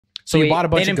So you bought a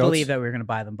bunch They of didn't goats? believe that we were gonna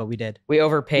buy them, but we did. We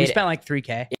overpaid. We spent like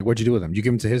 $3K. What'd you do with them? You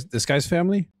give them to this guy's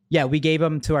family? Yeah, we gave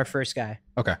them to our first guy.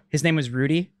 Okay. His name was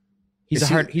Rudy. He's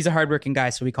a hardworking guy,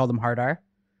 so we called him Hard R.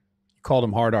 You called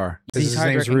him Hard R. He's His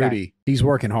name's hardworking Rudy. guy. He's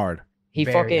working hard. He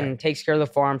Very fucking hard. takes care of the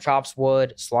farm, chops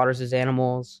wood, slaughters his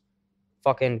animals,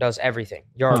 fucking does everything.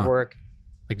 Yard Huh. work.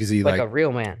 Like, does he Like like a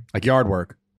real man. yard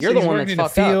work? You're So the he's one working that's in the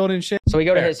fucked up. field and shit. So we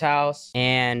go to Fair. his house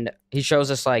and he shows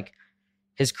us like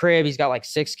his crib. He's got like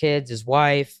 6 kids, his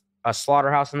wife, a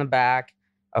slaughterhouse in the back,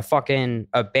 a fucking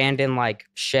abandoned like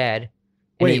shed.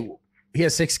 And Wait, he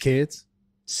has 6 kids?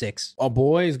 6. Oh,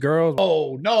 boys, girls.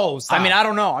 Oh no! Stop. I mean, I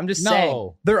don't know. I'm just saying.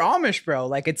 No. They're Amish, bro.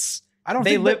 Like it's I don't.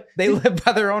 they think live they live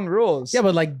by their own rules. Yeah,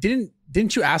 but like, didn't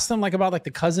you ask them like about like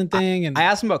the cousin thing? And I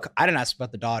asked him about. I didn't ask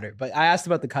about the daughter, but I asked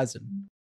about the cousin.